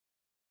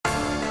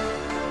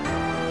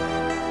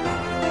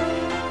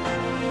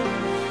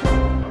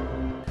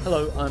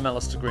Hello, I'm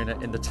Alistair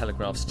Greener in the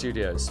Telegraph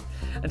studios,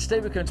 and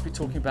today we're going to be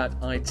talking about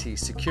IT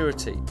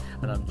security,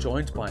 and I'm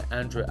joined by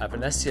Andrew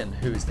Avanesian,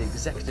 who is the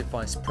Executive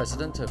Vice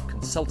President of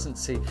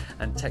Consultancy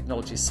and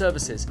Technology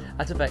Services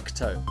at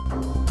Avecto.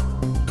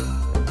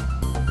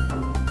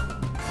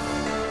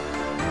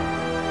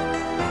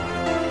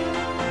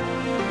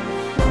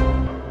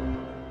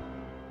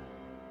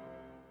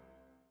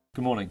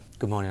 Good morning.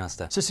 Good morning,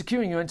 Alistair. So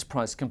securing your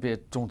enterprise can be a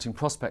daunting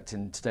prospect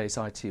in today's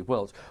IT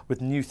world, with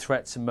new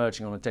threats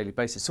emerging on a daily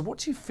basis. So what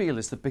do you feel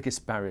is the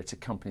biggest barrier to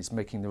companies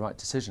making the right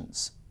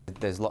decisions?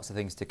 There's lots of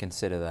things to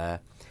consider there.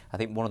 I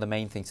think one of the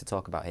main things to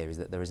talk about here is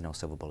that there is no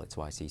silver bullet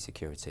to IT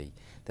security.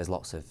 There's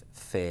lots of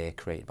fear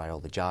created by all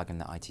the jargon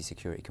that IT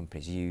security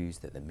companies use,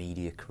 that the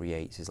media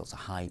creates. There's lots of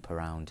hype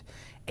around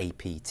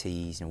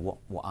APTs. What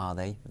are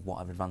they? What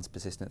are advanced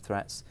persistent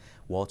threats?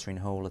 Watering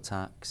hole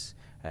attacks,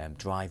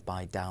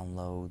 drive-by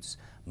downloads,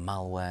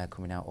 malware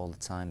coming out all the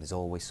time. There's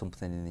always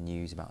something in the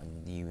news about a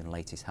new and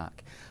latest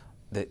hack.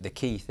 The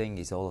key thing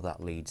is all of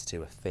that leads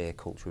to a fear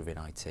culture within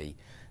IT.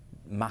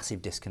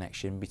 Massive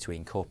disconnection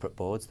between corporate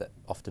boards that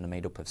often are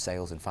made up of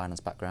sales and finance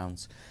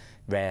backgrounds.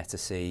 Rare to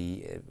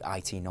see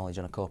IT knowledge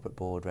on a corporate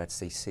board, rare to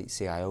see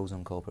CIOs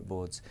on corporate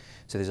boards.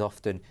 So there's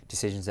often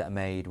decisions that are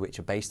made which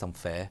are based on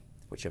fear,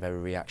 which are very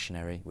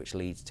reactionary, which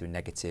leads to a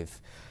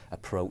negative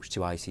approach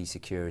to IT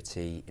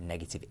security, a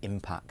negative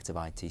impact of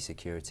IT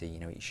security. You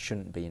know, it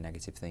shouldn't be a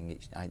negative thing.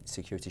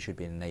 Security should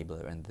be an enabler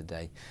at the end of the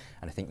day.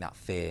 And I think that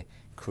fear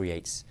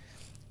creates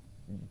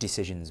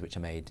decisions which are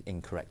made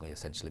incorrectly,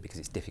 essentially, because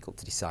it's difficult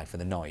to decipher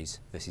the noise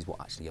versus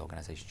what actually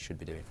organisations should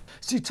be doing.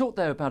 So you talked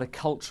there about a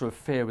culture of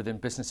fear within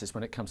businesses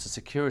when it comes to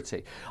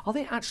security. Are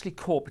they actually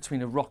caught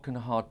between a rock and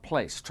a hard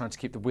place, trying to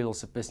keep the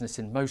wheels of business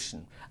in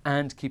motion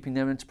and keeping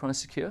their enterprise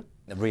secure?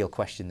 The real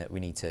question that we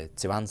need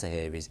to answer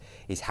here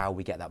is how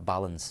we get that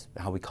balance,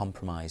 how we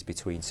compromise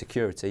between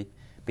security,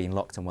 being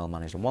locked and well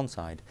managed on one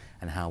side,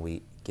 and how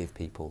we give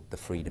people the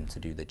freedom to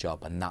do the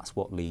job. And that's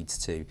what leads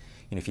to,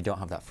 if you don't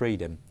have that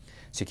freedom,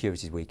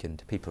 security is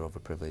weakened, people are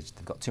overprivileged,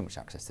 they've got too much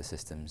access to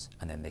systems,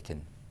 and then it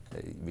can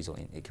result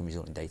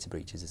in data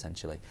breaches,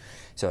 essentially.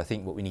 So I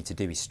think what we need to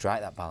do is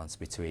strike that balance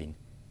between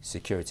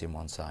security on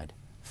one side,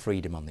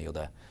 freedom on the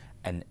other,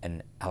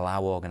 and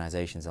allow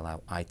organisations,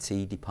 allow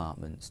IT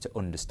departments to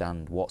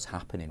understand what's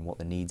happening, what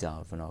the needs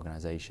are of an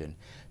organisation,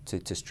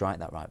 to strike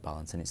that right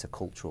balance. And it's a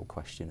cultural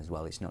question as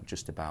well. It's not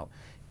just about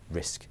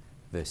risk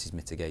versus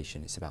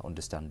mitigation. It's about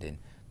understanding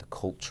the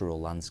cultural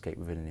landscape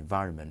within an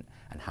environment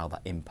and how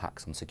that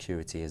impacts on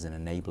security as an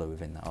enabler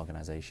within that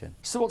organisation.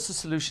 So what's the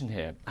solution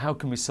here? How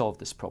can we solve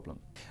this problem?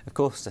 Of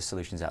course there's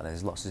solutions out there.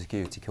 There's lots of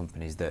security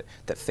companies that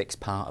fix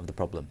part of the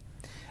problem.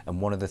 And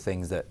one of the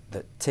things that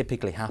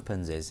typically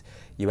happens is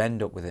you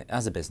end up with, it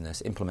as a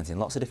business, implementing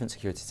lots of different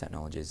security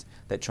technologies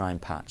that try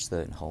and patch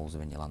certain holes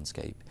within your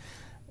landscape.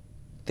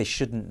 There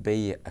shouldn't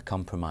be a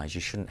compromise.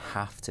 You shouldn't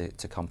have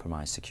to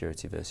compromise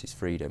security versus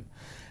freedom.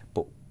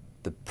 But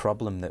the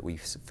problem that we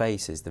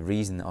face is the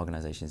reason that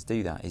organisations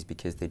do that is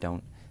because they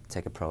don't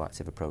take a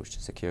proactive approach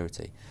to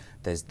security.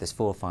 There's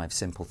 4 or 5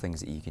 simple things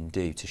that you can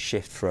do to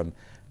shift from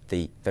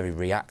the very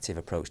reactive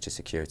approach to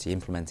security,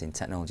 implementing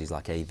technologies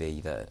like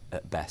AV that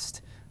at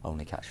best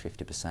only catch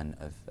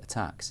 50% of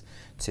attacks,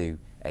 to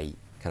a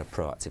kind of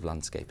proactive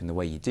landscape. And the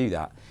way you do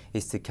that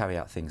is to carry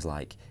out things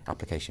like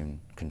application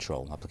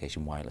control,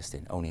 application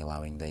whitelisting, only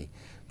allowing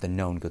the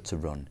known good to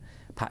run,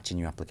 patching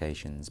your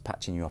applications,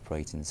 patching your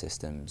operating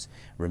systems,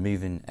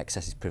 removing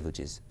excessive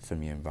privileges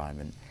from your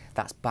environment.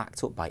 That's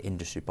backed up by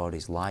industry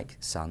bodies like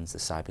SANS, the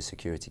Cyber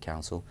Security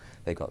Council.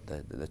 They've got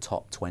the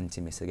top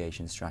 20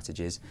 mitigation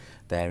strategies.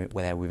 They're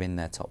within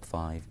their top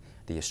 5.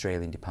 The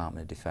Australian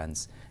Department of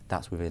Defence,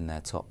 that's within their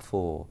top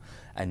 4.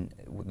 And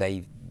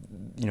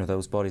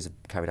those bodies have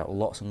carried out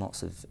lots and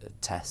lots of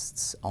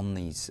tests on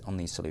these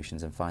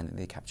solutions and find that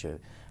they capture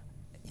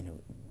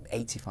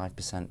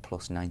 85%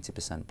 plus,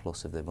 90%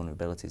 plus of the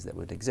vulnerabilities that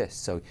would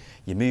exist. So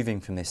you're moving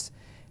from this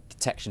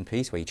detection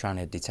piece where you're trying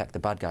to detect the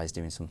bad guys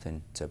doing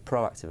something to a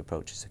proactive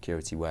approach to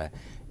security where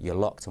you're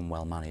locked and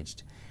well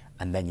managed,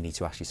 and then you need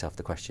to ask yourself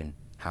the question,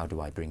 how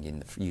do I bring in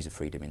the user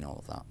freedom in all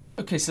of that?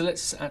 Okay, so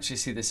let's actually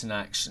see this in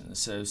action.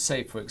 So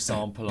say, for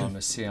example, I'm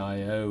a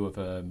CIO of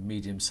a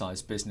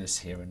medium-sized business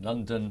here in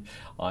London.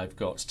 I've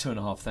got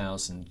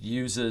 2,500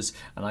 users,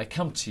 and I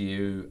come to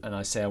you and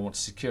I say I want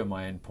to secure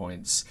my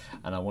endpoints,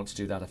 and I want to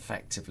do that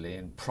effectively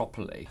and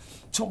properly.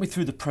 Talk me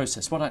through the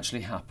process. What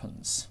actually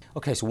happens?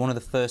 Okay, so one of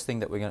the first things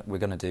that we're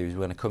going to do is we're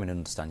going to come in and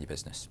understand your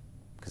business,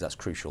 because that's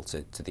crucial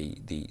to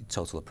the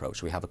total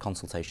approach. We have a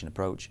consultation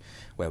approach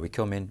where we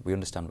come in, we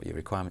understand what your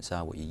requirements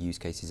are, what your use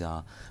cases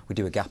are, we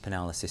do a gap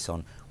analysis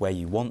on where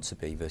you want to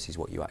be versus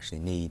what you actually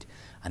need,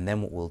 And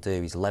then what we'll do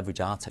is leverage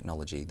our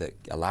technology that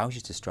allows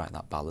you to strike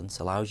that balance,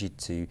 allows you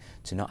to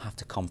not have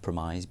to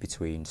compromise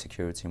between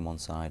security on one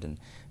side and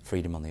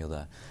freedom on the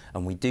other.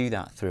 And we do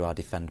that through our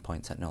Defend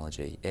Point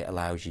technology. It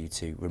allows you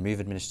to remove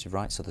administrative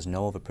rights, so there's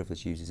no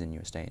overprivileged users in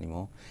your estate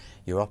anymore.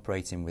 You're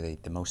operating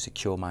with the most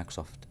secure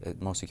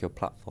most secure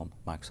platform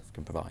Microsoft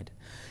can provide.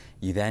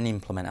 You then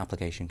implement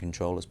application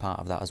control as part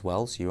of that as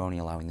well, so you're only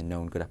allowing the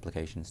known good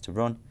applications to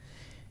run.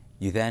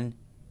 You then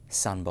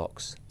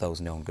sandbox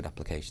those known good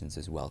applications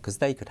as well, because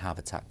they could have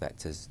attack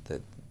vectors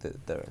that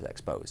are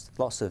exposed.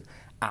 Lots of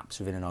apps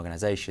within an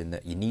organisation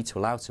that you need to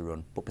allow to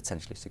run, but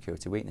potentially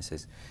security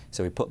weaknesses.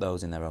 So we put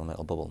those in their own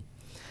little bubble.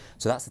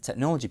 So that's the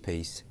technology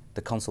piece.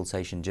 The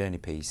consultation journey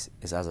piece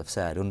is, as I've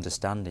said,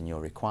 understanding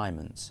your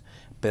requirements,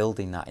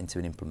 building that into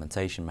an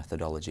implementation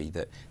methodology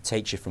that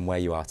takes you from where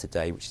you are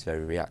today, which is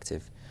very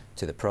reactive,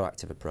 to the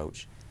proactive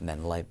approach, and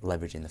then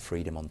leveraging the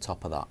freedom on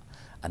top of that.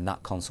 And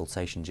that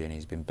consultation journey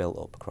has been built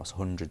up across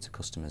hundreds of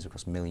customers,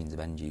 across millions of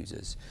end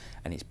users,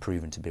 and it's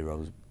proven to be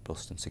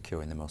robust and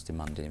secure in the most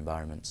demanding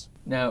environments.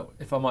 Now,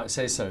 if I might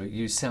say so,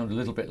 you sound a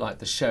little bit like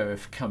the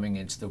sheriff coming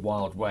into the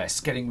Wild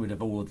West, getting rid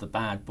of all of the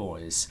bad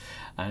boys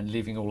and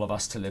leaving all of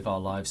us to live our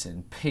lives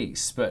in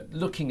peace. But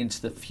looking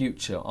into the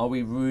future, are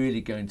we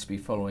really going to be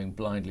following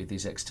blindly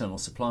these external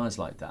suppliers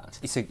like that?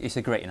 It's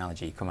a great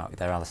analogy you come out with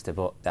there, Alistair,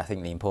 but I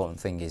think the important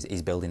thing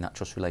is building that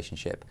trust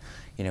relationship.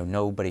 You know,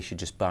 nobody should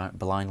just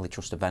blindly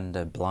trust a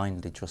vendor,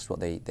 blindly trust what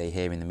they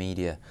hear in the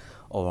media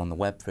or on the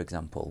web, for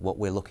example. What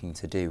we're looking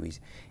to do is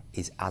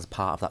as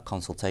part of that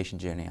consultation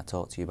journey I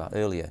talked to you about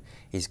earlier,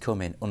 is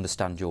come in,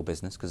 understand your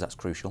business, because that's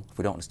crucial. If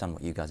we don't understand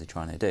what you guys are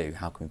trying to do,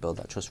 how can we build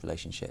that trust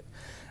relationship?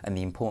 And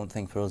the important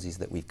thing for us is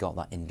that we've got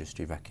that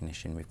industry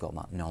recognition, we've got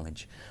that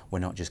knowledge. We're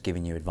not just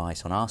giving you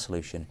advice on our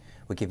solution,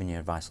 we're giving you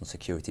advice on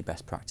security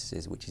best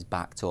practices, which is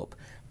backed up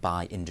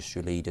by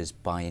industry leaders,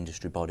 by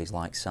industry bodies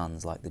like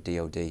SANS, like the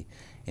DoD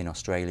in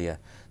Australia.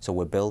 So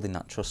we're building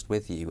that trust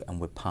with you,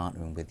 and we're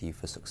partnering with you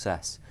for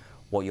success.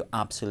 What you're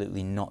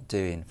absolutely not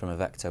doing from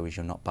Avecto is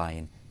you're not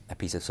buying a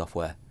piece of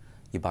software,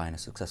 you're buying a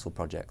successful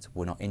project.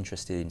 We're not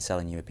interested in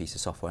selling you a piece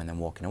of software and then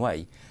walking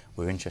away.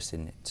 We're interested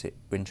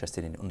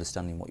in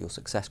understanding what your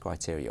success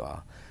criteria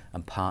are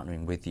and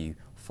partnering with you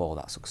for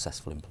that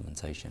successful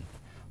implementation.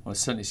 Well, it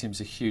certainly seems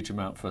a huge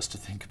amount for us to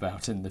think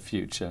about in the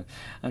future.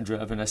 Andrew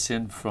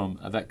Avanesian from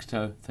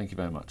Avecto, thank you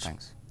very much.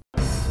 Thanks.